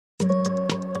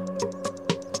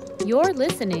You're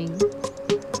listening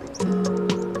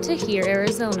to Hear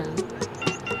Arizona,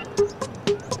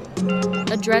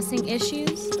 addressing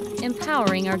issues,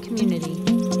 empowering our community.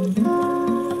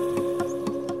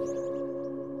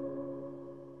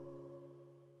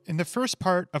 In the first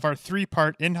part of our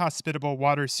three-part InHospitable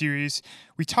water series,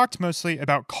 we talked mostly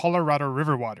about Colorado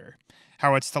River water,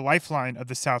 how it's the lifeline of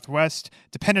the Southwest,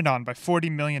 depended on by 40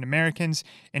 million Americans,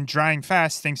 and drying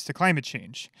fast thanks to climate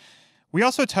change. We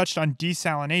also touched on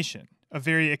desalination, a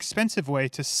very expensive way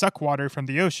to suck water from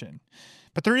the ocean.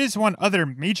 But there is one other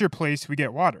major place we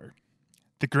get water: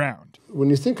 the ground. When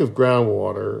you think of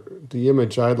groundwater, the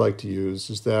image I'd like to use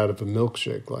is that of a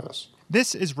milkshake glass.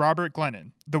 This is Robert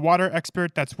Glennon, the water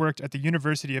expert that's worked at the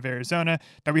University of Arizona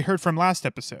that we heard from last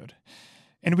episode.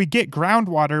 And we get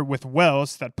groundwater with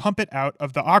wells that pump it out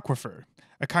of the aquifer,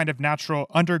 a kind of natural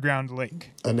underground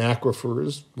lake. An aquifer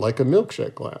is like a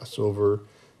milkshake glass. Over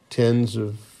tens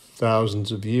of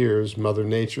thousands of years, Mother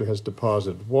Nature has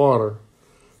deposited water.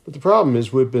 But the problem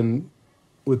is we've been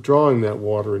withdrawing that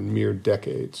water in mere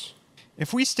decades.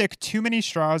 If we stick too many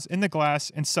straws in the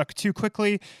glass and suck too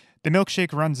quickly, the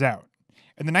milkshake runs out.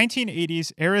 In the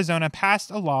 1980s, Arizona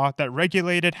passed a law that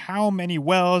regulated how many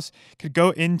wells could go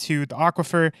into the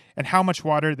aquifer and how much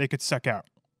water they could suck out.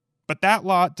 But that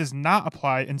law does not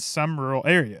apply in some rural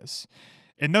areas.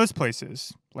 In those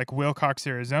places, like Wilcox,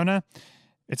 Arizona,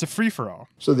 it's a free-for-all.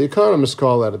 So the economists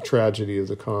call that a tragedy of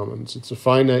the commons. It's a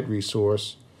finite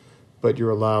resource, but you're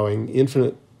allowing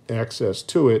infinite access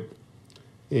to it,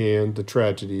 and the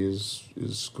tragedy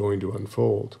is going to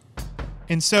unfold.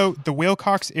 And so the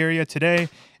Wilcox area today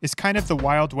is kind of the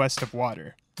Wild West of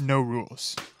water. No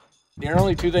rules. The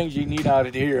only two things you need out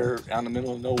of here out in the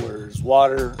middle of nowhere is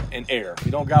water and air. If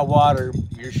you don't got water,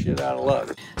 you're shit out of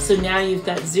luck. So now you've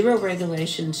got zero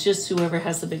regulations, just whoever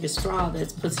has the biggest straw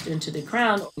that puts it into the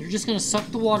ground. You're just going to suck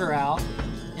the water out,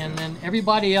 and then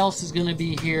everybody else is going to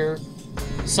be here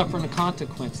suffering the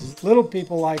consequences. Little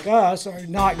people like us are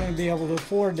not going to be able to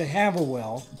afford to have a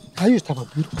well. I used to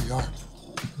have a beautiful yard.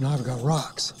 Now I've got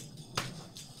rocks.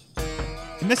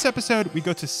 In this episode, we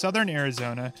go to southern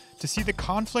Arizona to see the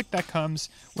conflict that comes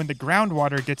when the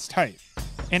groundwater gets tight.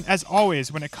 And as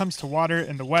always, when it comes to water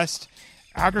in the West,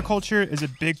 agriculture is a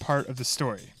big part of the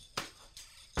story.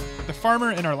 The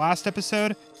farmer in our last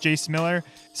episode, Jace Miller,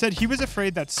 said he was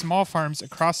afraid that small farms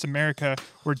across America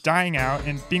were dying out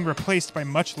and being replaced by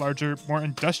much larger, more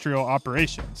industrial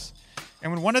operations.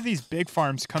 And when one of these big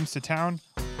farms comes to town,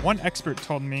 one expert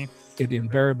told me, it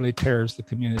invariably tears the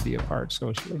community apart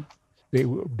socially. They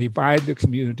will divide the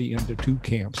community into two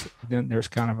camps. Then there's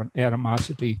kind of an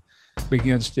animosity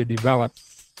begins to develop.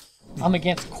 I'm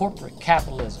against corporate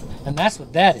capitalism, and that's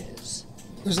what that is.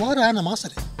 There's a lot of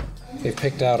animosity. They've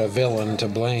picked out a villain to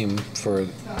blame for,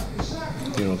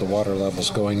 the water levels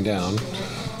going down.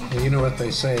 You know what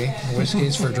they say,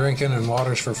 whiskey's for drinking and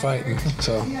water's for fighting,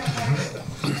 so.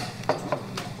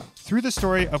 Through the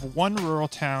story of one rural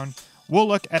town, we'll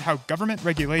look at how government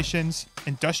regulations,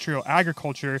 industrial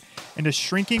agriculture, and a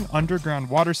shrinking underground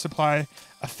water supply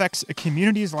affects a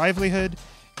community's livelihood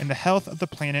and the health of the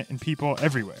planet and people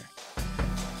everywhere.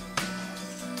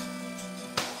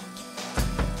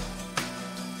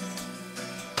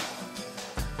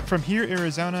 From Here,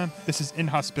 Arizona, this is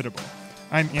InHospitable.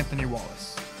 I'm Anthony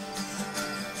Wallace.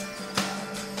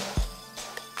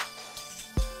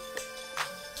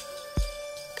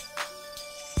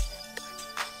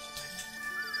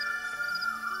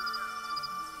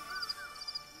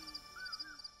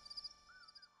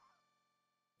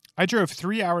 I drove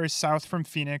 3 hours south from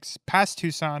Phoenix, past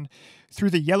Tucson,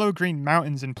 through the yellow-green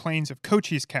mountains and plains of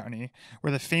Cochise County,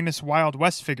 where the famous Wild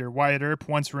West figure Wyatt Earp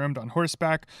once roamed on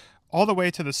horseback, all the way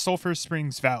to the Sulphur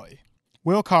Springs Valley.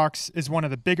 Wilcox is one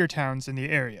of the bigger towns in the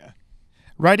area.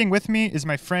 Riding with me is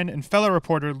my friend and fellow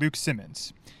reporter Luke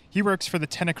Simmons. He works for the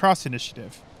 10 Across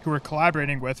Initiative, who we're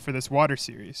collaborating with for this water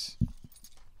series.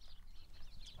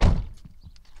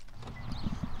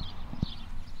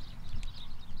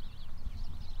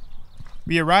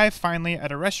 We arrive finally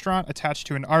at a restaurant attached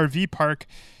to an RV park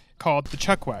called the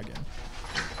Chuck Wagon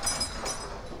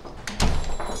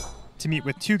to meet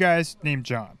with two guys named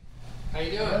John. How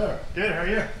you doing? Good, how are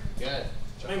you? Good.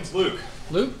 My name's Luke.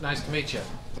 Luke, nice to meet you.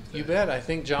 You bet. I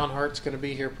think John Hart's going to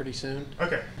be here pretty soon.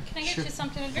 Okay. Can I get you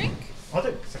something to drink? I'll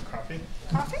take some coffee.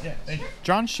 Coffee? Yeah, thank you.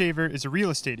 John Shaver is a real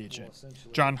estate agent.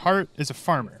 John Hart is a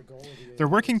farmer. They're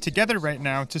working together right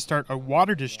now to start a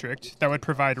water district that would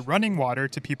provide running water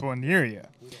to people in the area.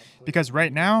 Because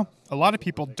right now, a lot of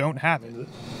people don't have it.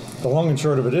 The long and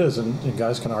short of it is, and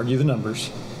guys can argue the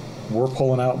numbers, we're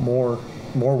pulling out more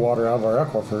water out of our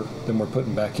aquifer than we're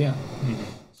putting back in. Mm-hmm.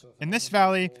 In this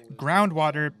valley,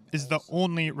 groundwater is the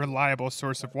only reliable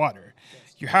source of water.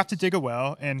 You have to dig a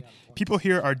well, and people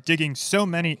here are digging so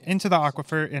many into the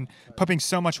aquifer and pumping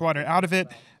so much water out of it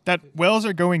that wells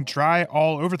are going dry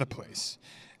all over the place.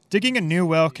 Digging a new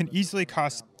well can easily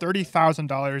cost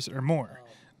 $30,000 or more,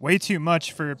 way too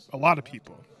much for a lot of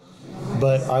people.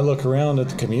 But I look around at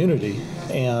the community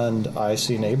and I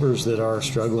see neighbors that are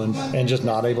struggling and just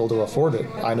not able to afford it.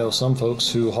 I know some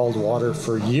folks who hauled water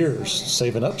for years,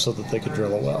 saving up so that they could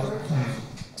drill a well.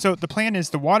 So the plan is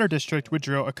the water district would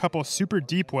drill a couple super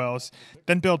deep wells,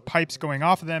 then build pipes going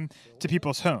off of them to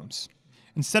people's homes.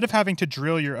 Instead of having to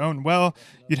drill your own well,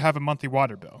 you'd have a monthly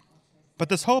water bill. But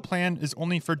this whole plan is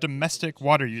only for domestic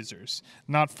water users,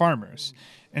 not farmers.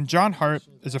 And John Hart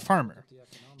is a farmer.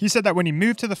 He said that when he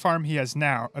moved to the farm he has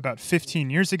now, about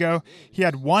 15 years ago, he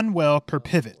had one well per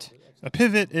pivot. A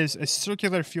pivot is a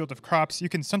circular field of crops you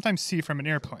can sometimes see from an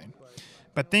airplane.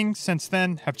 But things since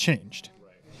then have changed.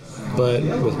 But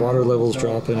with water levels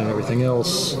dropping and everything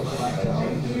else,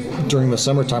 during the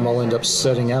summertime I'll end up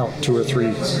setting out 2 or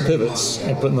 3 pivots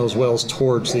and putting those wells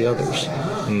towards the others.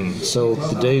 So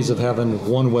the days of having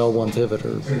one well, one pivot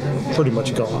are pretty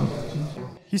much gone.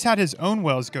 He's had his own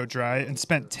wells go dry and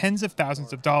spent tens of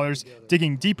thousands of dollars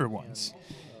digging deeper ones.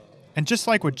 And just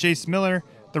like with Jace Miller,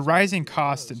 the rising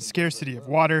cost and scarcity of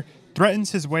water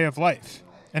threatens his way of life.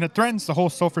 And it threatens the whole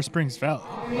Sulphur Springs Valley.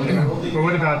 But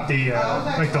what about the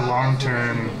the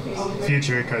long-term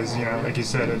future? Because like you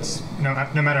said, it's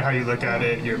no matter how you look at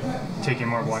it, you're taking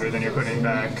more water than you're putting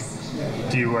back.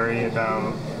 Do you worry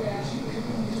about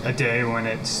a day when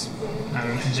it's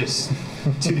just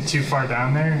too far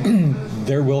down there?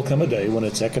 There will come a day when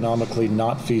it's economically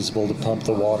not feasible to pump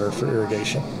the water for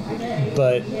irrigation.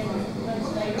 But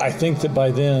I think that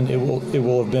by then it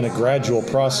will have been a gradual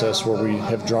process where we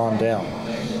have drawn down.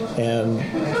 And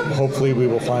hopefully we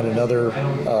will find another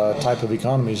type of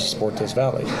economies to support this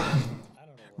valley.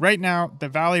 Right now, the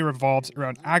valley revolves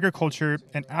around agriculture,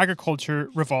 and agriculture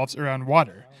revolves around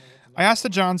water. I asked the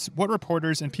Johns what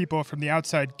reporters and people from the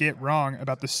outside get wrong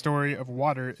about the story of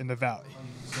water in the valley.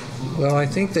 Well, I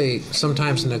think they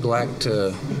sometimes neglect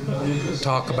to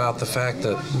talk about the fact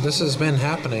that this has been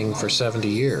happening for 70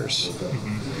 years.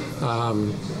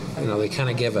 They kind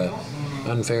of give a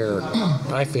unfair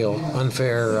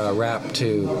rap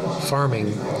to farming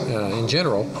in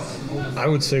general. I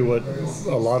would say what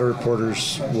a lot of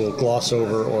reporters will gloss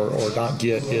over or not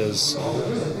get is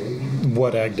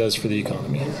what ag does for the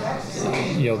economy.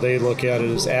 They look at it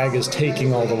as ag is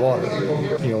taking all the water.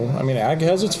 Ag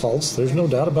has its faults. There's no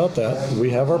doubt about that. We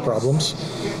have our problems,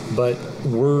 but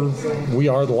we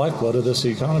are the lifeblood of this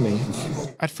economy.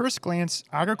 At first glance,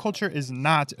 agriculture is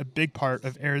not a big part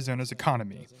of Arizona's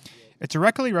economy. It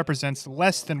directly represents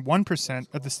less than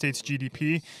 1% of the state's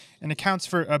GDP and accounts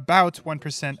for about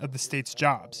 1% of the state's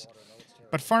jobs.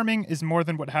 But farming is more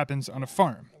than what happens on a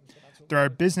farm. There are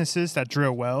businesses that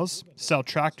drill wells, sell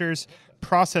tractors,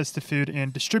 process the food,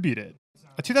 and distribute it.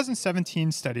 A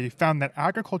 2017 study found that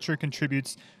agriculture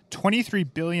contributes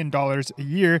 $23 billion a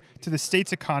year to the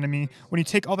state's economy when you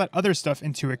take all that other stuff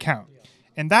into account.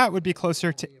 And that would be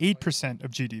closer to 8%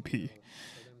 of GDP.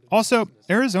 Also,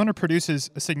 Arizona produces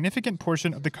a significant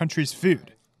portion of the country's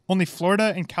food. Only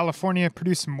Florida and California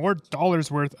produce more dollars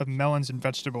worth of melons and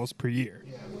vegetables per year.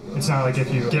 It's not like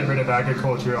if you get rid of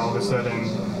agriculture, all of a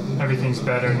sudden everything's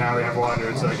better, now we have water.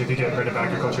 It's like if you get rid of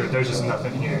agriculture, there's just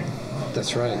nothing here.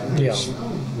 That's right. Yeah.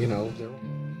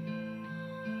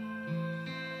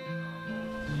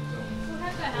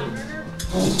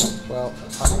 Well,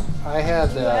 I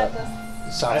had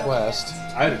Southwest.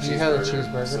 I had a cheeseburger. You had a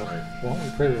cheeseburger? Sorry. Well,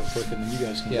 we pray real quick and then you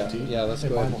guys can get to eat. Yeah, let's go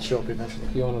Mine ahead. will show up eventually.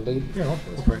 You want to lead? Yeah,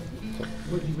 we'll pray.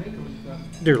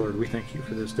 Dear Lord, we thank you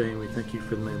for this day and we thank you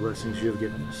for the many blessings you have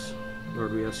given us.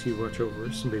 Lord, we ask you to watch over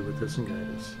us and be with us and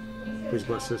guide us. Please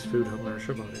bless this food, help nourish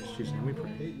our bodies. In Jesus' name we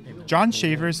pray. Amen. John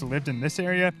Shavers lived in this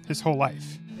area his whole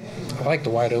life. I like the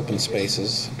wide open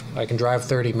spaces. I can drive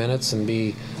 30 minutes and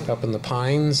be up in the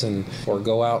pines or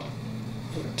go out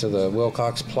to the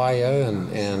Wilcox Playa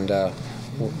and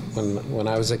when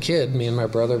I was a kid, me and my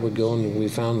brother would go and we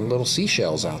found little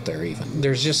seashells out there even.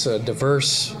 There's just a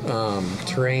diverse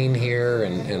terrain here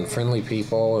and friendly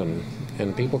people and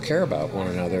people care about one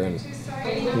another. And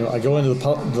I go into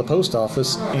the post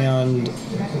office and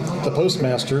the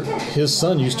postmaster, his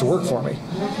son used to work for me.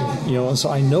 And so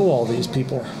I know all these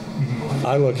people.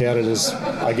 I look at it as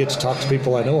I get to talk to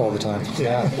people I know all the time.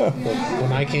 Yeah.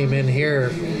 When I came in here,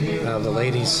 the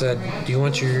lady said, "Do you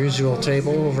want your usual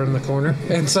table over in the corner?"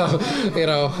 And so,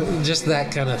 just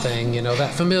that kind of thing,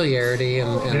 that familiarity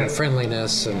and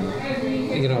friendliness. And,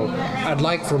 I'd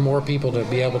like for more people to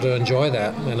be able to enjoy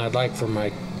that. And I'd like for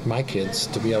my my kids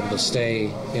to be able to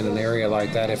stay in an area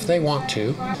like that if they want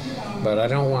to. But I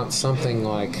don't want something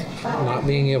like not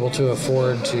being able to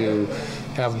afford to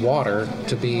have water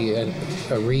to be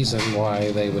a reason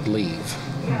why they would leave.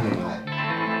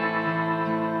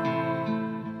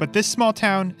 But this small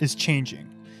town is changing.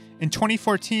 In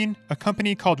 2014, a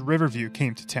company called Riverview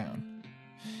came to town.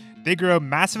 They grow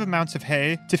massive amounts of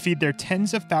hay to feed their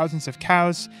tens of thousands of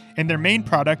cows, and their main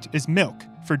product is milk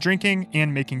for drinking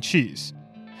and making cheese.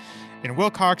 In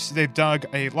Wilcox, they've dug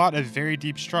a lot of very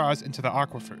deep straws into the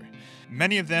aquifer.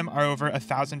 Many of them are over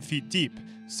 1,000 feet deep.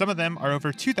 Some of them are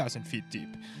over 2,000 feet deep.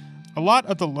 A lot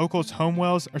of the locals' home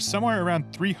wells are somewhere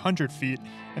around 300 feet,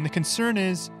 and the concern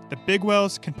is the big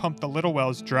wells can pump the little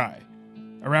wells dry.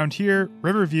 Around here,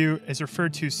 Riverview is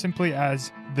referred to simply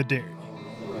as the dairy.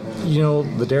 You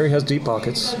know, the dairy has deep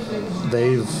pockets.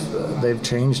 They've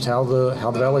changed how the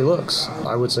valley looks.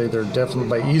 I would say they're definitely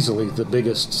by easily the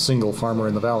biggest single farmer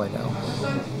in the valley now.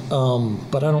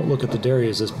 But I don't look at the dairy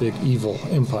as this big evil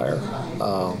empire.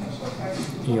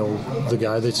 You know, the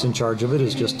guy that's in charge of it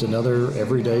is just another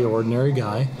everyday, ordinary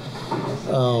guy.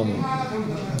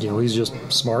 You know, he's just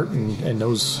smart and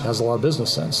has a lot of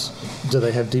business sense. Do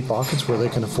they have deep pockets where they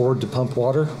can afford to pump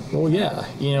water? Well, yeah.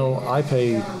 You know,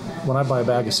 when I buy a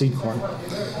bag of seed corn,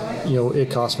 you know, it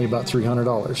costs me about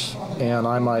 $300. And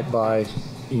I might buy,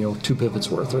 you know, 2 pivots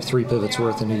worth or 3 pivots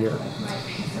worth in a year.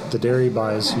 The dairy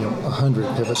buys, you know,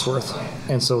 100 pivots worth.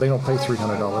 And so they don't pay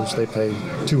 $300, they pay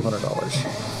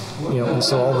 $200. You know, and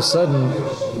so all of a sudden,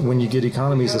 when you get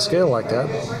economies of scale like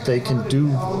that, they can do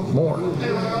more.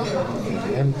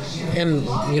 And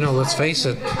you know, let's face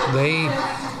it,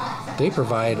 they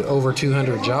provide over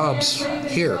 200 jobs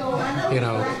here. You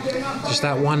know, just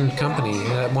that one company,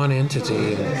 that one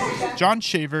entity. John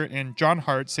Shaver and John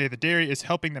Hart say the dairy is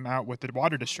helping them out with the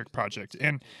Water District project,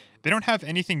 and they don't have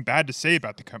anything bad to say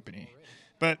about the company.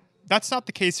 But that's not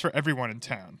the case for everyone in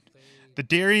town. The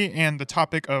dairy and the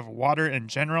topic of water in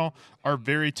general are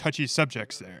very touchy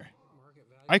subjects there.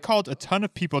 I called a ton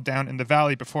of people down in the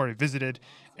valley before I visited,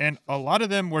 and a lot of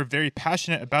them were very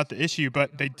passionate about the issue,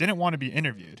 but they didn't want to be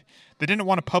interviewed. They didn't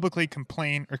want to publicly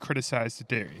complain or criticize the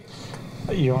dairy.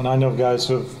 You know, and I know guys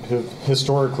who've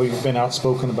historically been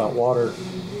outspoken about water,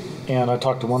 and I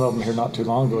talked to one of them here not too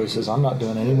long ago. He says, I'm not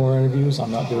doing any more interviews.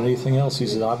 I'm not doing anything else. He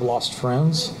said, I've lost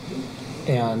friends,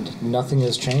 and nothing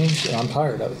has changed, and I'm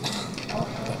tired of it.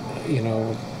 You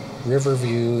know,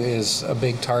 Riverview is a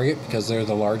big target because they're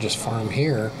the largest farm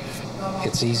here.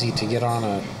 It's easy to get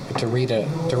on to read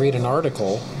an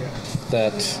article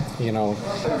that, you know,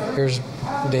 here's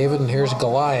David and here's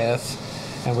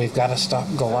Goliath, and we've got to stop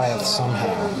Goliath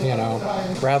somehow, you know,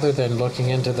 rather than looking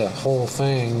into the whole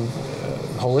thing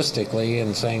holistically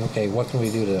and saying, okay, what can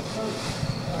we do to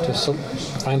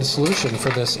find a solution for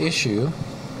this issue?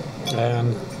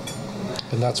 And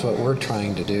that's what we're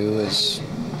trying to do, is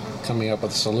coming up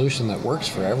with a solution that works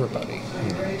for everybody.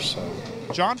 You know, so.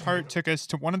 John Hart took us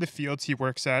to one of the fields he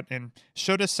works at and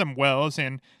showed us some wells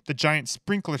and the giant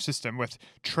sprinkler system with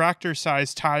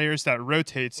tractor-sized tires that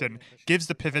rotates and gives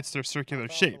the pivots their circular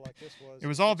shape. It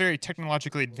was all very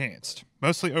technologically advanced,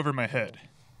 mostly over my head.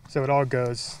 So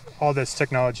all this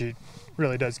technology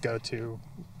really does go to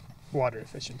water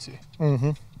efficiency.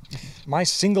 Mm-hmm. My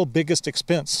single biggest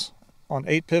expense on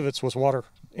 8 pivots was water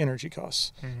energy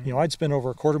costs. Mm-hmm. You know, I'd spend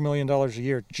over $250,000 a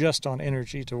year just on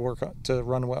energy to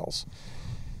run wells.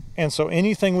 And so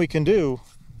anything we can do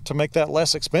to make that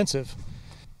less expensive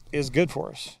is good for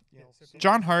us.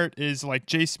 John Hart is like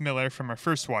Jace Miller from our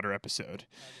first water episode.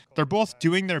 They're both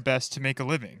doing their best to make a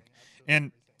living.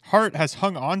 And Hart has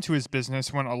hung on to his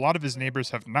business when a lot of his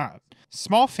neighbors have not.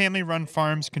 Small family-run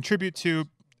farms contribute to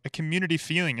a community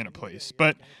feeling in a place,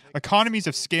 but economies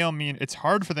of scale mean it's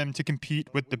hard for them to compete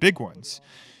with the big ones.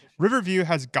 Riverview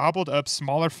has gobbled up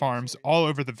smaller farms all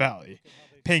over the valley,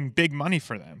 paying big money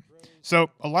for them. So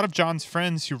a lot of John's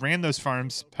friends who ran those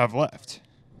farms have left.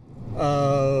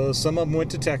 Some of them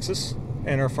went to Texas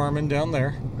and are farming down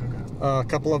there. A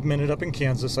couple of them ended up in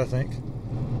Kansas, I think.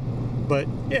 But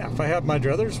yeah, if I had my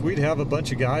druthers, we'd have a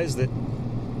bunch of guys that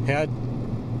had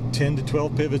 10 to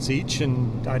 12 pivots each,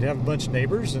 and I'd have a bunch of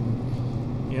neighbors,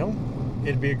 and, you know,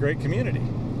 it'd be a great community.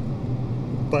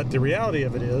 But the reality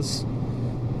of it is,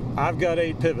 I've got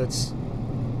 8 pivots.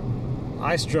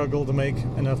 I struggle to make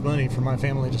enough money for my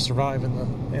family to survive in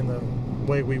the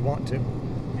way we want to.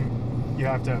 You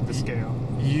have to have the scale.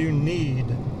 You need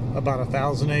about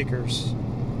 1,000 acres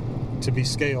to be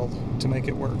scaled to make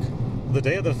it work. The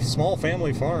day of the small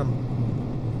family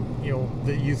farm, you know,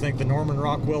 that you think the Norman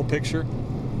Rockwell picture,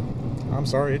 I'm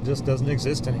sorry, it just doesn't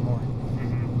exist anymore.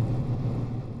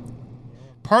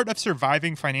 Part of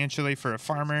surviving financially for a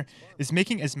farmer is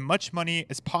making as much money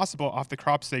as possible off the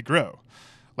crops they grow.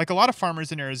 Like a lot of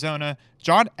farmers in Arizona,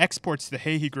 John exports the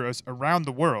hay he grows around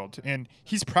the world, and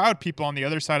he's proud people on the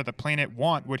other side of the planet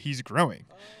want what he's growing.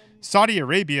 Saudi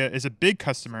Arabia is a big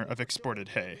customer of exported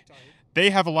hay.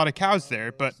 They have a lot of cows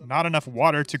there, but not enough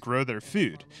water to grow their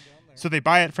food. So they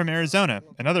buy it from Arizona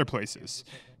and other places.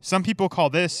 Some people call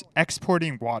this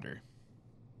exporting water.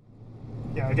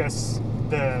 Yeah, I guess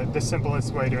the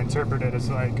simplest way to interpret it is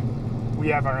like, we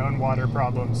have our own water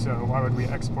problems, so why would we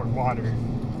export water?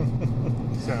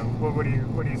 So what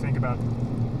do you think about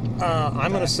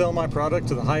I'm going to sell my product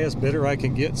to the highest bidder I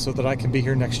can get so that I can be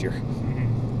here next year.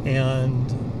 Mm-hmm.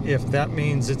 And if that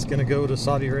means it's going to go to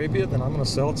Saudi Arabia, then I'm going to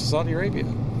sell it to Saudi Arabia.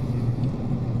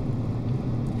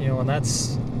 You know, and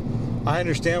I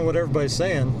understand what everybody's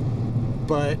saying,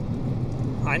 but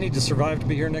I need to survive to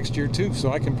be here next year too,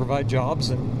 so I can provide jobs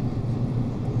and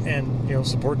you know,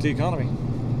 support the economy.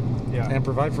 Yeah. And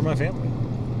provide for my family.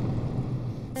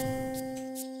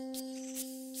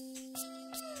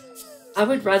 I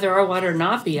would rather our water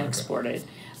not be exported.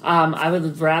 I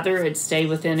would rather it stay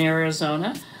within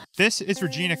Arizona. This is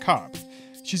Regina Cobb.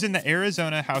 She's in the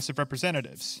Arizona House of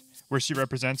Representatives, where she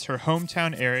represents her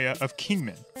hometown area of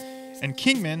Kingman. And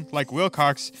Kingman, like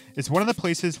Wilcox, is one of the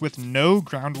places with no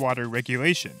groundwater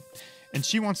regulation. And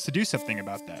she wants to do something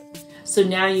about that. So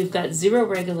now you've got zero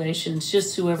regulations,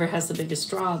 just whoever has the biggest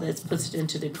straw that puts it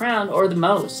into the ground, or the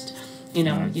most. You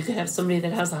know, you could have somebody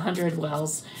that has 100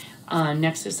 wells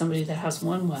next to somebody that has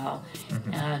one well,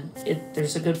 and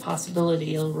there's a good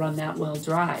possibility it'll run that well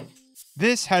dry.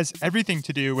 This has everything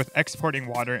to do with exporting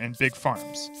water and big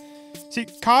farms. See,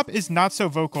 Cobb is not so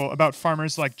vocal about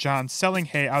farmers like John selling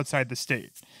hay outside the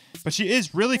state, but she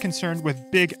is really concerned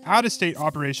with big out-of-state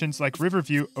operations like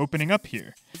Riverview opening up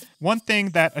here. One thing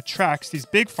that attracts these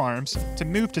big farms to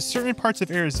move to certain parts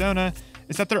of Arizona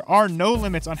is that there are no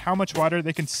limits on how much water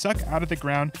they can suck out of the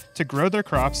ground to grow their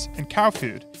crops and cow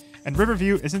food. And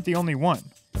Riverview isn't the only one.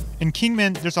 In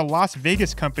Kingman, there's a Las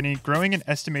Vegas company growing an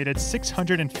estimated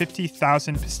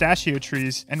 650,000 pistachio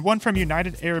trees, and one from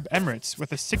United Arab Emirates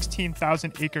with a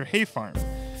 16,000-acre hay farm.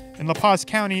 In La Paz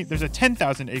County, there's a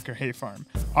 10,000-acre hay farm,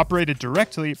 operated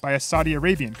directly by a Saudi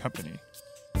Arabian company.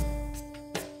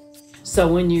 So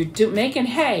when you're making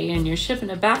hay and you're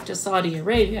shipping it back to Saudi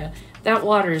Arabia, that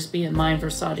water is being mined for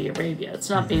Saudi Arabia. It's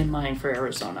not being mined for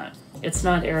Arizona. It's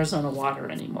not Arizona water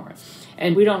anymore.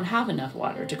 And we don't have enough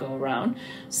water to go around.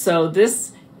 So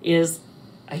this is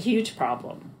a huge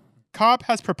problem. Cobb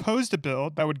has proposed a bill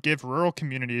that would give rural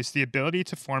communities the ability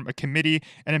to form a committee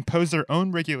and impose their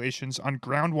own regulations on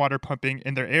groundwater pumping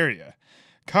in their area.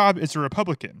 Cobb is a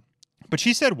Republican, but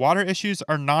she said water issues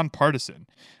are nonpartisan,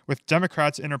 with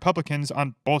Democrats and Republicans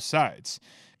on both sides.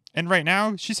 And right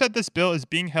now, she said this bill is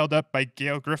being held up by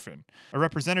Gail Griffin, a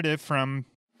representative from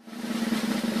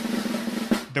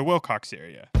the Wilcox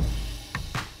area.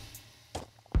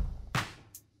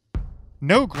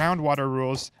 No groundwater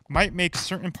rules might make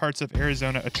certain parts of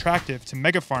Arizona attractive to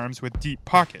megafarms with deep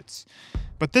pockets.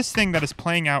 But this thing that is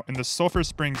playing out in the Sulphur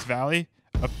Springs Valley,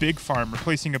 a big farm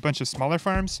replacing a bunch of smaller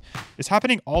farms, is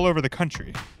happening all over the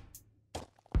country.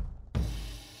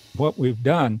 What we've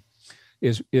done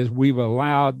is we've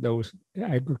allowed those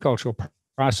agricultural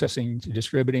processing,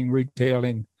 distributing,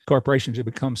 retailing corporations to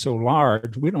become so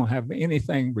large, we don't have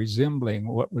anything resembling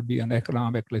what would be an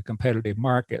economically competitive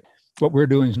market. What we're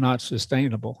doing is not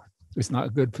sustainable. It's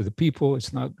not good for the people.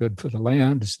 It's not good for the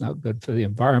land. It's not good for the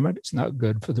environment. It's not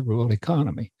good for the rural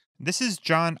economy. This is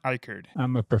John Eichard.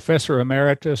 I'm a professor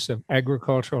emeritus of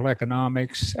agricultural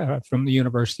economics from the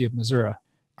University of Missouri.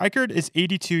 Eichard is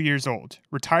 82 years old,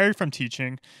 retired from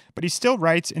teaching, but he still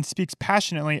writes and speaks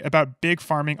passionately about big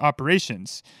farming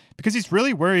operations because he's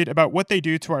really worried about what they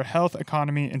do to our health,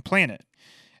 economy, and planet.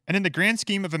 And in the grand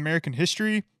scheme of American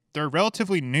history, they're a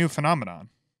relatively new phenomenon.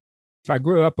 I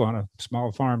grew up on a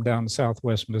small farm down in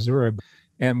southwest Missouri,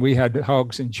 and we had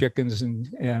hogs and chickens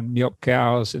and milk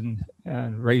cows and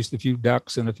raised a few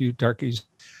ducks and a few turkeys.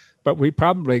 But we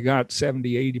probably got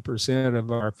 70, 80%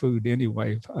 of our food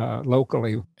anyway,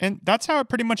 locally. And that's how it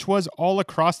pretty much was all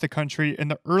across the country in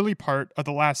the early part of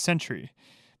the last century.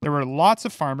 There were lots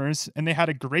of farmers, and they had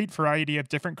a great variety of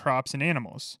different crops and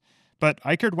animals. But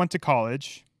Eichard went to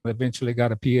college. Eventually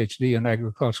got a PhD in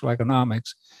agricultural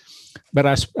economics. But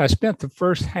I spent the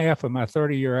first half of my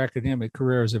 30-year academic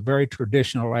career as a very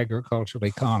traditional agricultural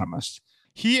economist.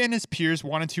 He and his peers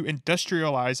wanted to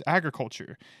industrialize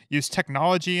agriculture, use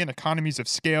technology and economies of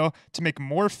scale to make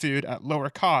more food at lower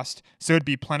cost so it'd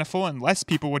be plentiful and less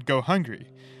people would go hungry.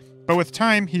 But with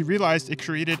time, he realized it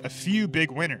created a few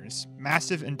big winners,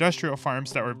 massive industrial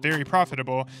farms that were very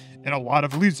profitable, and a lot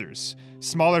of losers,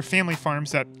 smaller family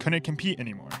farms that couldn't compete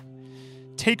anymore.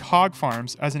 Take hog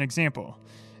farms as an example.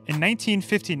 In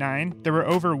 1959, there were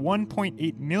over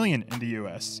 1.8 million in the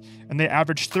US, and they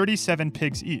averaged 37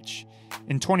 pigs each.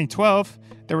 In 2012,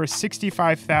 there were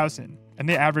 65,000, and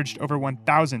they averaged over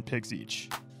 1,000 pigs each.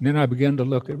 Then I began to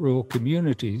look at rural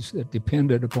communities that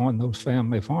depended upon those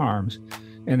family farms.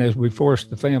 And as we forced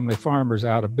the family farmers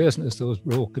out of business, those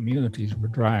rural communities were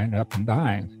drying up and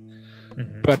dying.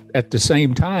 Mm-hmm. But at the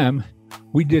same time,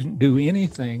 we didn't do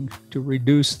anything to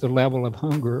reduce the level of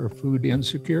hunger or food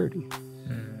insecurity.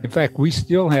 In fact, we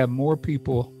still have more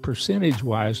people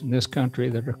percentage-wise in this country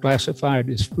that are classified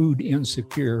as food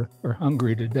insecure or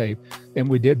hungry today than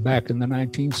we did back in the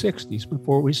 1960s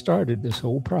before we started this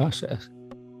whole process.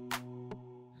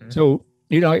 So,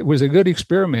 it was a good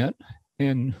experiment,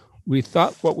 and we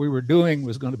thought what we were doing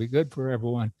was going to be good for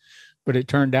everyone, but it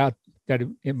turned out that,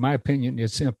 in my opinion,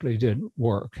 it simply didn't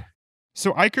work.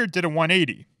 So Eichert did a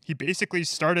 180. He basically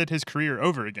started his career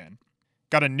over again.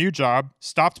 Got a new job,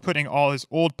 stopped putting all his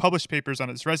old published papers on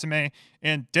his resume,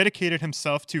 and dedicated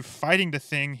himself to fighting the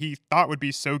thing he thought would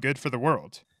be so good for the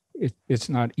world. It's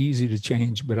not easy to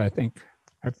change, but I think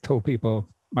I've told people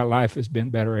my life has been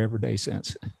better every day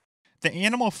since. The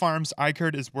animal farms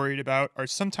Eichert is worried about are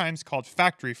sometimes called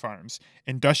factory farms,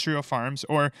 industrial farms,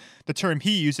 or the term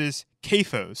he uses,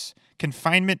 CAFOs,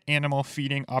 confinement animal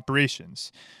feeding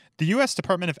operations. The U.S.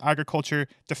 Department of Agriculture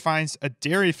defines a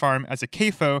dairy farm as a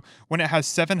CAFO when it has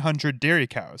 700 dairy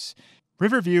cows.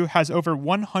 Riverview has over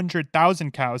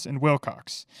 100,000 cows in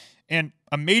Wilcox. And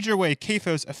a major way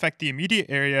CAFOs affect the immediate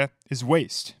area is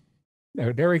waste.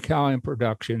 A dairy cow in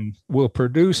production will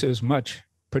produce as much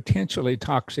potentially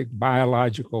toxic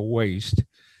biological waste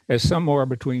as somewhere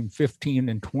between 15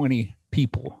 and 20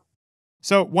 people.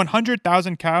 So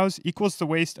 100,000 cows equals the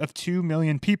waste of 2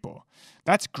 million people.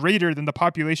 That's greater than the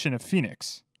population of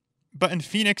Phoenix. But in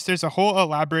Phoenix, there's a whole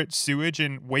elaborate sewage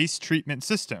and waste treatment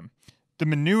system. The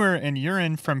manure and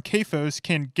urine from CAFOs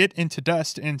can get into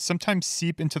dust and sometimes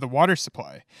seep into the water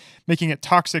supply, making it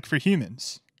toxic for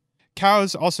humans.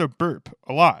 Cows also burp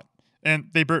a lot, and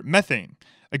they burp methane,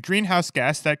 a greenhouse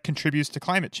gas that contributes to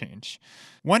climate change.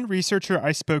 One researcher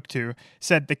I spoke to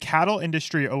said the cattle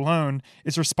industry alone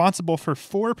is responsible for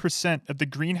 4% of the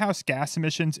greenhouse gas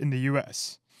emissions in the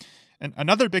U.S. And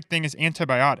another big thing is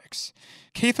antibiotics.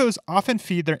 CAFOs often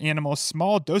feed their animals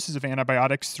small doses of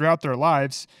antibiotics throughout their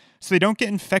lives so they don't get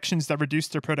infections that reduce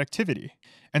their productivity.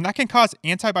 And that can cause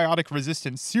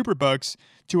antibiotic-resistant superbugs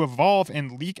to evolve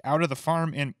and leak out of the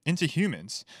farm and into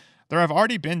humans. There have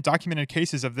already been documented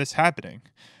cases of this happening.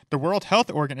 The World Health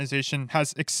Organization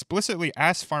has explicitly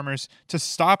asked farmers to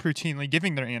stop routinely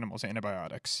giving their animals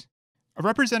antibiotics. A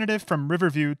representative from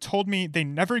Riverview told me they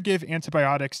never give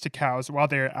antibiotics to cows while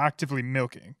they are actively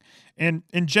milking. And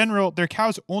in general, their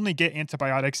cows only get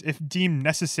antibiotics if deemed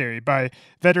necessary by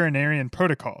veterinarian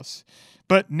protocols.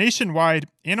 But nationwide,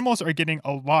 animals are getting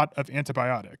a lot of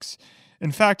antibiotics.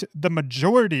 In fact, the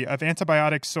majority of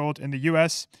antibiotics sold in the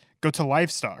U.S. go to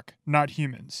livestock, not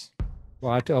humans.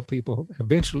 Well, I tell people,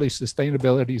 eventually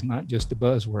sustainability is not just a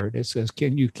buzzword. It says,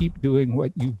 can you keep doing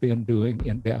what you've been doing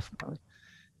indefinitely?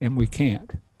 And we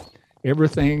can't.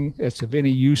 Everything that's of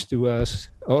any use to us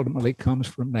ultimately comes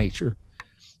from nature.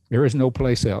 There is no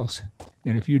place else.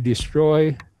 And if you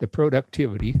destroy the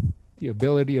productivity, the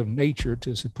ability of nature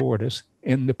to support us,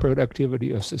 and the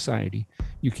productivity of society,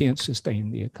 you can't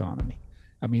sustain the economy.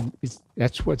 I mean,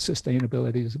 that's what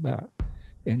sustainability is about.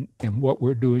 And what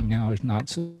we're doing now is not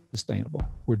sustainable.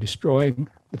 We're destroying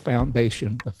the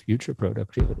foundation of future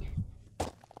productivity.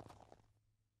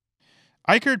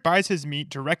 Eichert buys his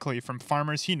meat directly from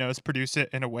farmers he knows produce it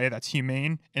in a way that's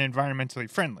humane and environmentally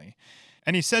friendly.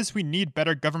 And he says we need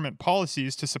better government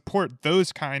policies to support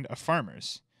those kind of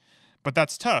farmers. But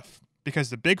that's tough, because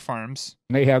the big farms...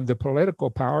 They have the political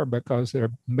power because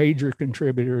they're major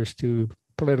contributors to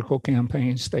political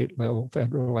campaigns, state level,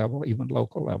 federal level, even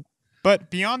local level.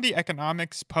 But beyond the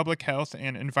economics, public health,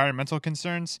 and environmental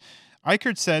concerns,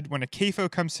 Eichert said when a CAFO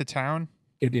comes to town,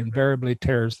 it invariably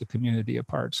tears the community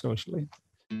apart socially.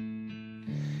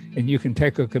 And you can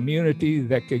take a community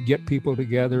that could get people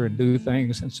together and do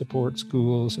things and support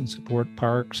schools and support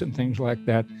parks and things like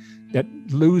that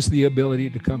lose the ability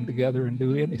to come together and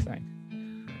do anything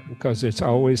because it's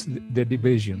always the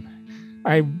division.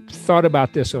 I thought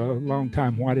about this a long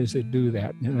time. Why does it do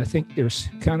that? And I think there's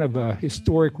kind of a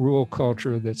historic rural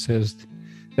culture that says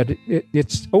that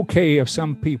it's okay if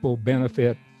some people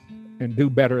benefit and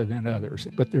do better than others,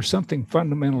 but there's something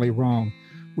fundamentally wrong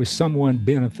with someone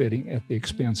benefiting at the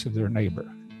expense of their neighbor.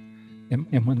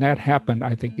 And when that happened,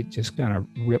 I think it just kind of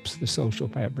rips the social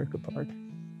fabric apart.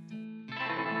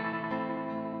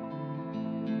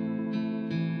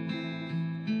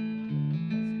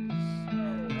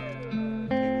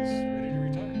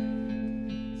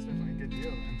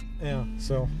 Yeah,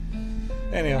 so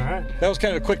anyhow, that was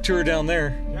kind of a quick tour down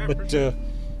there. But so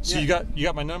you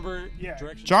got my number? Yeah.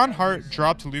 John Hart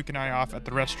dropped Luke and I off at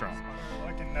the restaurant.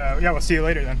 Yeah, we'll see you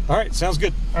later then. All right, sounds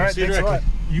good. All right, see you thanks directly. a lot.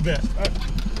 You bet.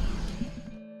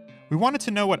 We wanted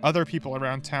to know what other people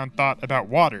around town thought about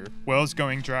water, wells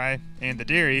going dry, and the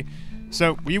dairy,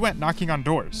 so we went knocking on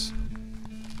doors.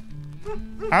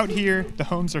 Out here, the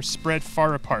homes are spread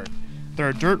far apart. There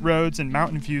are dirt roads and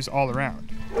mountain views all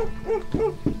around.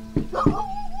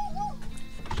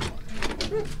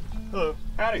 Hello.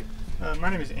 Howdy. My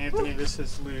name is Anthony. This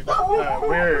is Luke.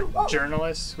 We're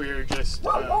journalists. We're just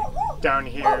down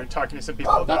here talking to some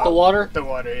people about the water? The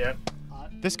water, yeah.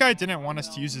 This guy didn't want us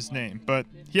to use his name, but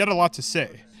he had a lot to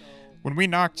say. When we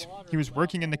knocked, he was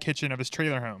working in the kitchen of his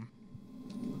trailer home.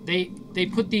 They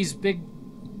put these big,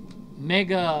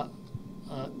 mega,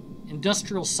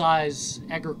 industrial size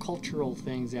agricultural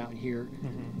things out here,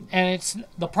 and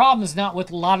the problem is not with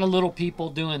a lot of little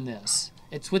people doing this.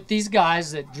 It's with these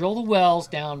guys that drill the wells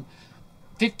down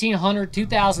 1,500,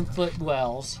 2,000 foot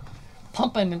wells,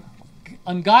 pumping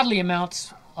ungodly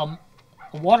amounts of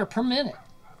water per minute.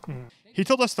 He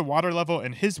told us the water level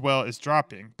in his well is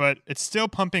dropping, but it's still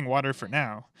pumping water for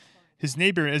now. His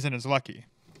neighbor isn't as lucky.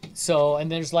 So,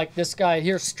 and there's like this guy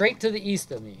here straight to the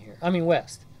east of me here. I mean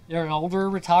west. They're an older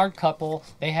retired couple.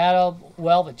 They had a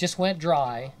well that just went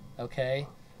dry, okay?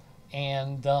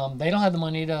 And they don't have the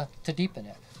money to deepen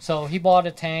it. So he bought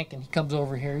a tank and he comes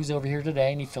over here. He's over here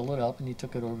today and he filled it up and he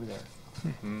took it over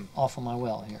there off of my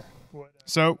well here.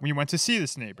 So we went to see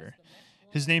this neighbor.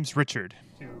 His name's Richard.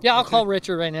 Yeah, I'll call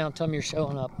Richard right now and tell him you're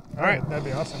showing up. All right, that'd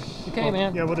be awesome. Okay, well,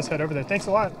 man. Yeah, we'll just head over there. Thanks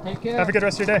a lot. Take care. Have a good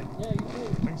rest of your day. Yeah, you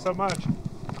too. Thanks so much.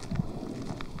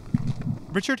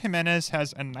 Richard Jimenez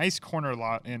has a nice corner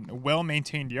lot and a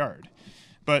well-maintained yard,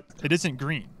 but it isn't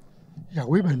green. Yeah,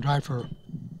 we've been dry for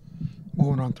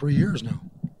going on 3 years now.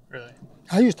 Really?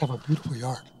 I used to have a beautiful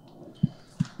yard.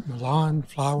 Lawn,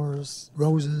 flowers,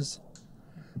 roses,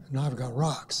 and now I've got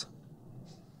rocks.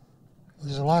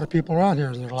 There's a lot of people around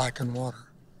here that are lacking water.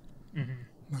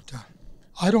 But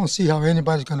I don't see how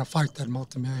anybody's going to fight that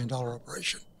multi-million-dollar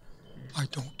operation. I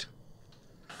don't.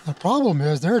 The problem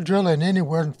is they're drilling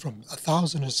anywhere from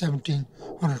 1,000 to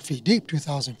 1,700 feet deep,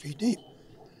 2,000 feet deep.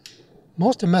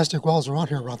 Most domestic wells around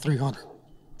here are around 300,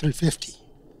 350.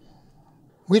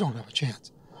 We don't have a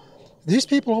chance. These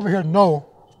people over here know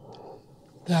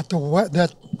that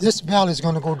that this valley is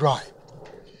going to go dry.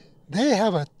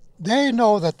 They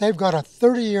know that they've got a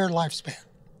 30-year lifespan.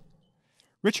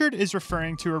 Richard is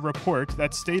referring to a report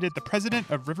that stated the president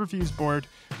of Riverview's board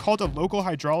called a local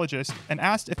hydrologist and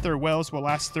asked if their wells will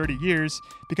last 30 years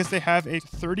because they have a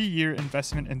 30-year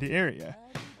investment in the area.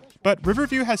 But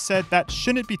Riverview has said that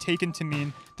shouldn't be taken to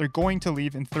mean they're going to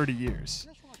leave in 30 years.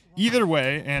 Either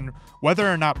way, and whether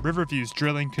or not Riverview's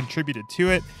drilling contributed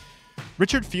to it,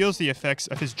 Richard feels the effects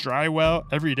of his dry well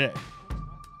every day.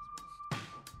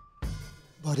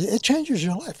 But it changes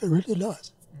your life. It really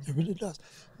does. It really does.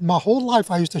 My whole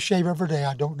life I used to shave every day.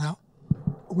 I don't now.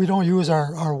 We don't use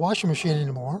our washing machine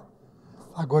anymore.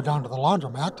 I go down to the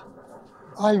laundromat.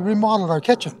 I remodeled our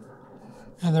kitchen.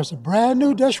 And there's a brand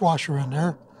new dishwasher in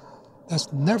there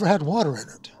that's never had water in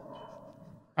it.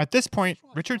 At this point,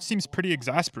 Richard seems pretty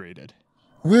exasperated.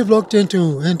 We've looked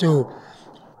into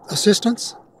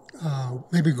assistance,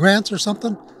 maybe grants or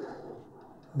something.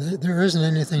 There isn't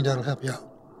anything that'll help you out.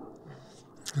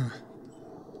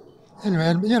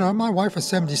 Anyway, you know, my wife is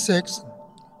 76.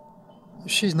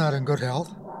 She's not in good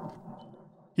health.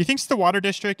 He thinks the water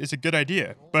district is a good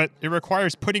idea, but it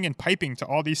requires putting in piping to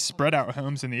all these spread out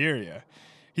homes in the area.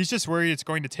 He's just worried it's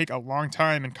going to take a long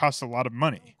time and cost a lot of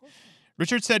money.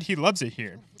 Richard said he loves it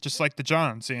here, just like the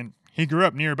Johns, and he grew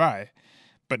up nearby.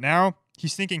 But now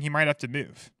he's thinking he might have to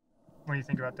move. What do you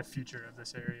think about the future of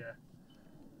this area?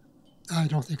 I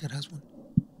don't think it has one.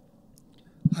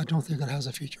 I don't think it has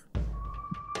a future.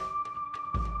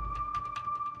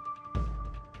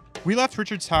 We left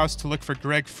Richard's house to look for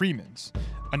Greg Freeman's,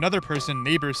 another person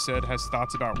neighbors said has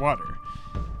thoughts about water.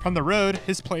 From the road,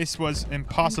 his place was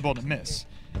impossible to miss.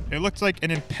 It looked like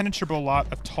an impenetrable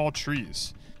lot of tall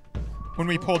trees. When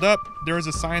we pulled up, there was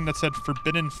a sign that said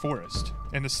Forbidden Forest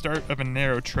and the start of a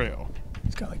narrow trail.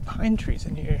 It's got like pine trees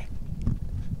in here.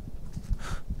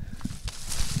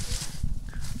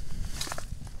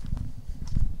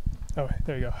 Oh,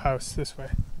 there you go. House this way.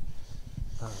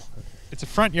 Oh, okay. It's a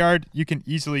front yard you can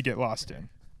easily get lost in.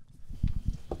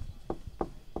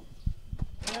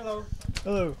 Hello.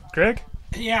 Hello, Greg.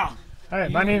 Yeah. Hi,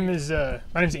 my name's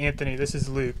Anthony. This is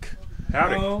Luke.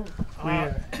 Howdy. Hello.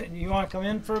 You want to come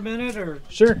in for a minute, or?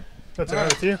 Sure. That's all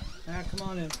right with you. Yeah, come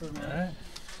on in for a minute. All right.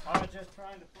 I was just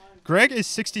trying to find. Greg is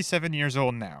 67 years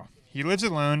old now. He lives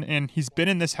alone, and he's been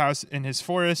in this house in his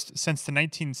forest since the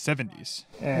 1970s.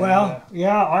 Well,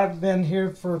 yeah, I've been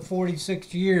here for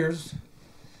 46 years,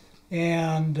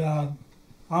 and I'm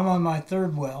on my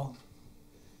third well.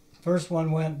 First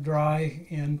one went dry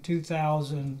in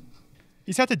 2000.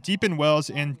 He's had to deepen wells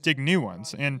and dig new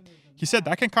ones, and he said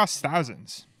that can cost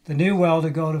thousands. The new well to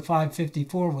go to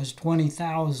 554 was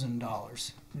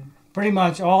 $20,000. Pretty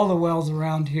much all the wells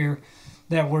around here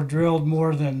that were drilled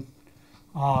more than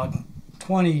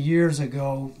 20 years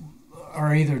ago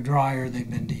are either dry or they've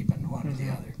been deepened, one or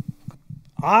the other.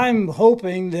 I'm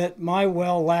hoping that my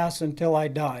well lasts until I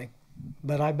die,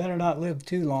 but I better not live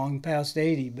too long past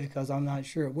 80 because I'm not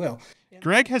sure it will.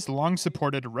 Greg has long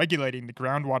supported regulating the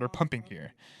groundwater pumping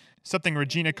here, something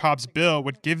Regina Cobb's bill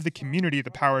would give the community the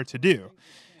power to do.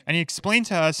 And he explained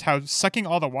to us how sucking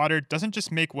all the water doesn't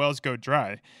just make wells go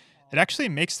dry, it actually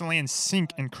makes the land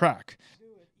sink and crack.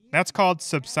 That's called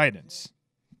subsidence.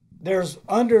 There's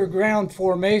underground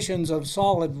formations of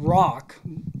solid rock,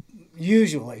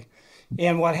 usually.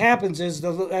 And what happens is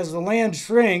as the land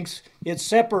shrinks, it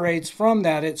separates from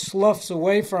that. It sloughs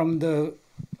away from the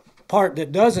part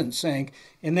that doesn't sink,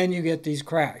 and then you get these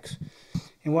cracks.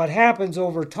 And what happens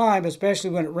over time,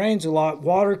 especially when it rains a lot,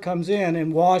 water comes in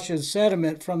and washes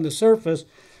sediment from the surface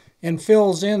and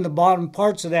fills in the bottom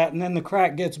parts of that, and then the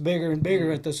crack gets bigger and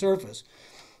bigger at the surface.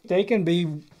 They can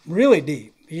be really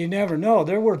deep. You never know.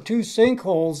 There were 2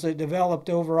 sinkholes that developed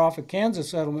over off of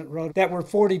Kansas Settlement Road that were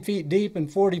 40 feet deep and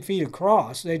 40 feet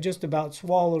across. They just about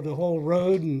swallowed the whole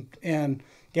road and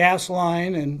gas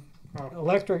line and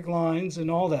electric lines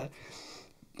and all that.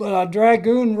 But on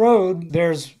Dragoon Road,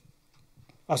 there's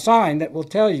a sign that will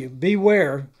tell you,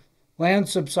 beware, land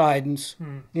subsidence,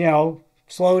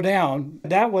 slow down.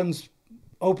 That one's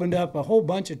opened up a whole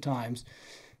bunch of times.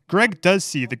 Greg does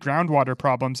see the groundwater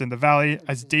problems in the valley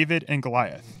as David and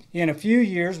Goliath. In a few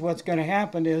years, what's going to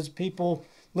happen is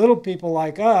little people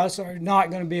like us are not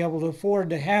going to be able to afford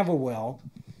to have a well,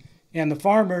 and the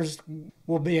farmers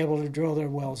will be able to drill their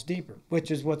wells deeper, which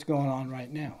is what's going on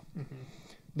right now. Mm-hmm.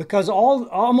 Because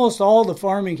almost all the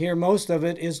farming here, most of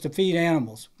it is to feed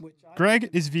animals. Greg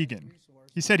is vegan.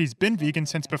 He said he's been vegan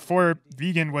since before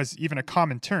vegan was even a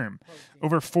common term,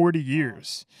 over 40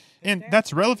 years. And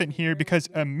that's relevant here because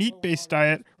a meat-based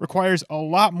diet requires a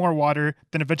lot more water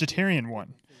than a vegetarian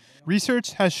one.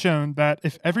 Research has shown that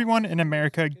if everyone in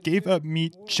America gave up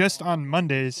meat just on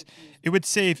Mondays, it would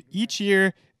save each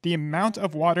year the amount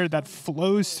of water that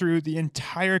flows through the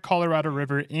entire Colorado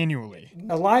River annually.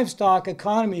 The livestock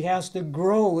economy has to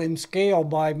grow in scale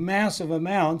by massive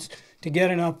amounts to get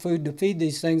enough food to feed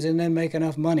these things and then make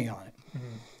enough money on it.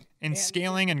 Mm-hmm. And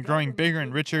scaling and growing bigger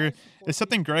and richer is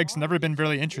something Greg's never been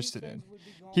really interested in.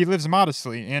 He lives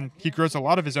modestly, and he grows a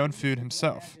lot of his own food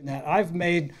himself. I've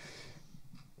made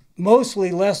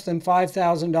mostly less than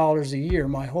 $5,000 a year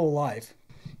my whole life.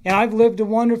 And I've lived a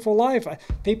wonderful life.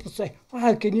 People say,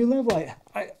 wow, can you live like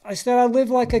that? I said I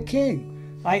live like a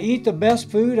king. I eat the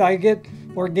best food. I get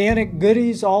organic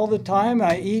goodies all the time.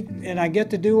 I eat and I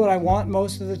get to do what I want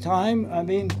most of the time. I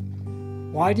mean,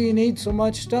 why do you need so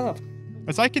much stuff?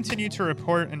 As I continue to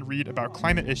report and read about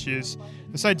climate issues,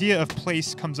 this idea of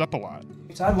place comes up a lot.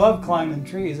 I love climbing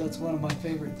trees. That's one of my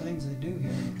favorite things to do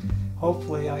here.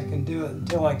 Hopefully I can do it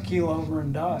until I keel over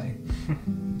and die.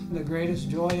 The greatest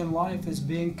joy in life is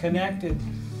being connected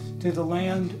to the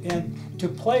land and to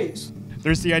place.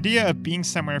 There's the idea of being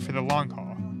somewhere for the long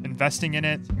haul, investing in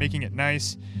it, making it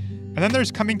nice. And then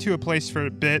there's coming to a place for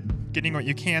a bit, getting what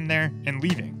you can there, and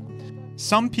leaving.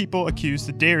 Some people accuse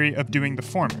the dairy of doing the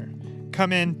former.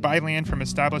 Come in, buy land from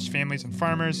established families and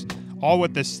farmers, all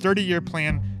with this 30-year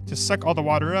plan to suck all the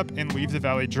water up and leave the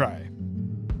valley dry.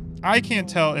 I can't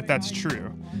tell if that's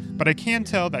true, but I can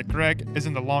tell that Greg is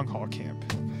in the long haul camp.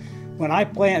 When I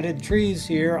planted trees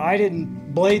here, I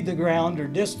didn't blade the ground or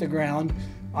disc the ground.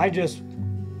 I just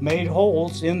made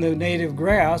holes in the native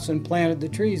grass and planted the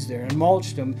trees there and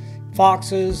mulched them.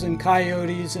 Foxes and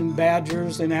coyotes and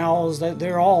badgers and owls,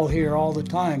 they're all here all the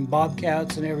time,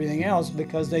 bobcats and everything else,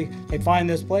 because they find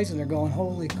this place and they're going,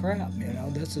 holy crap,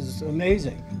 this is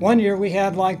amazing. One year we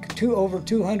had like over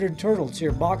 200 turtles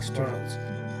here, box turtles.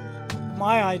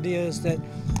 My idea is that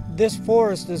this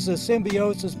forest is a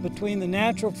symbiosis between the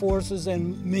natural forces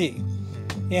and me.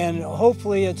 And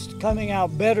hopefully it's coming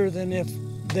out better than if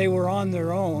they were on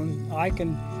their own.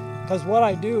 Because what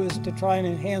I do is to try and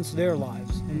enhance their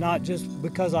lives, and not just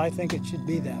because I think it should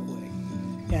be that way.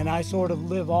 And I sort of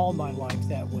live all my life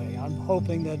that way. I'm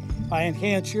hoping that I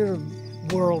enhance your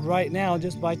world right now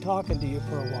just by talking to you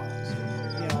for a while. So,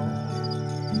 you know.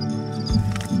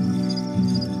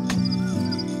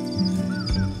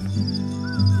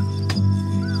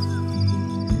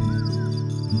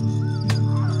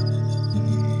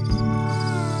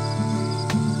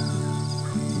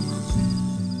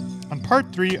 On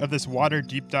part 3 of this water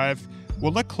deep dive,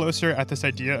 we'll look closer at this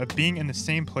idea of being in the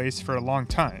same place for a long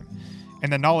time,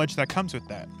 and the knowledge that comes with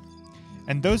that.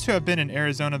 And those who have been in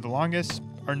Arizona the longest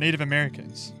are Native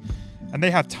Americans, and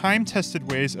they have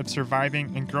time-tested ways of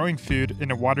surviving and growing food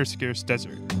in a water-scarce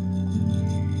desert.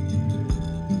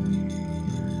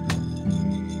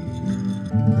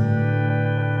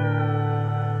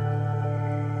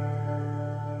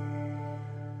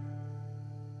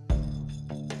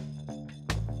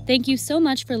 Thank you so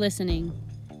much for listening.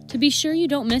 To be sure you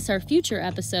don't miss our future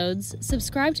episodes,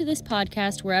 subscribe to this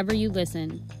podcast wherever you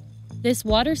listen. This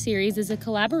water series is a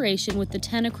collaboration with the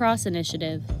 10 Across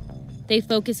initiative. They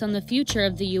focus on the future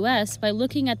of the U.S. by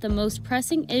looking at the most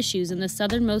pressing issues in the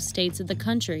southernmost states of the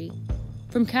country.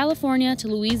 From California to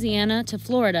Louisiana to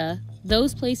Florida,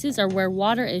 those places are where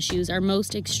water issues are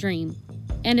most extreme.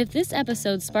 And if this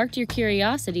episode sparked your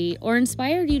curiosity or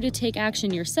inspired you to take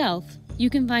action yourself, you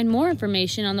can find more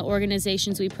information on the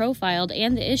organizations we profiled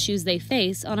and the issues they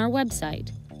face on our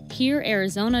website,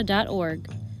 heararizona.org.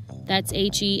 That's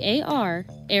HEAR,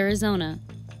 Arizona.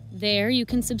 There you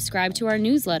can subscribe to our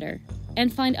newsletter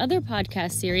and find other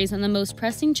podcast series on the most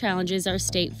pressing challenges our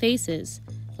state faces,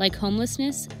 like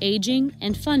homelessness, aging,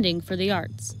 and funding for the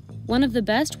arts. One of the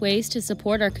best ways to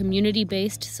support our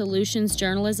community-based solutions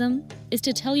journalism is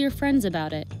to tell your friends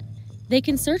about it. They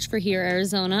can search for Hear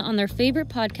Arizona on their favorite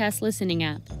podcast listening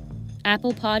app,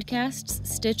 Apple Podcasts,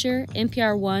 Stitcher,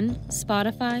 NPR One,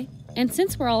 Spotify. And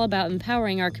since we're all about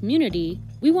empowering our community,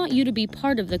 we want you to be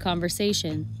part of the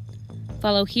conversation.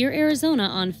 Follow Hear Arizona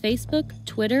on Facebook,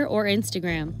 Twitter, or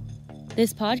Instagram.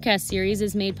 This podcast series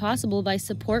is made possible by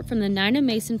support from the Nina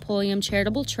Mason Pulliam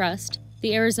Charitable Trust,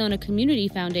 the Arizona Community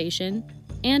Foundation,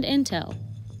 and Intel.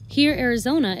 Hear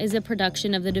Arizona is a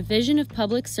production of the Division of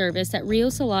Public Service at Rio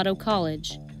Salado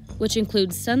College, which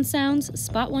includes Sun Sounds,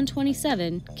 Spot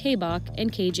 127, KBOC,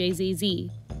 and KJZZ.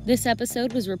 This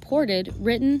episode was reported,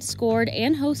 written, scored,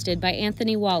 and hosted by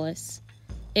Anthony Wallace.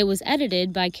 It was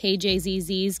edited by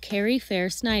KJZZ's Carrie Fair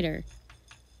Snyder.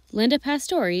 Linda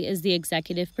Pastori is the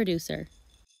executive producer.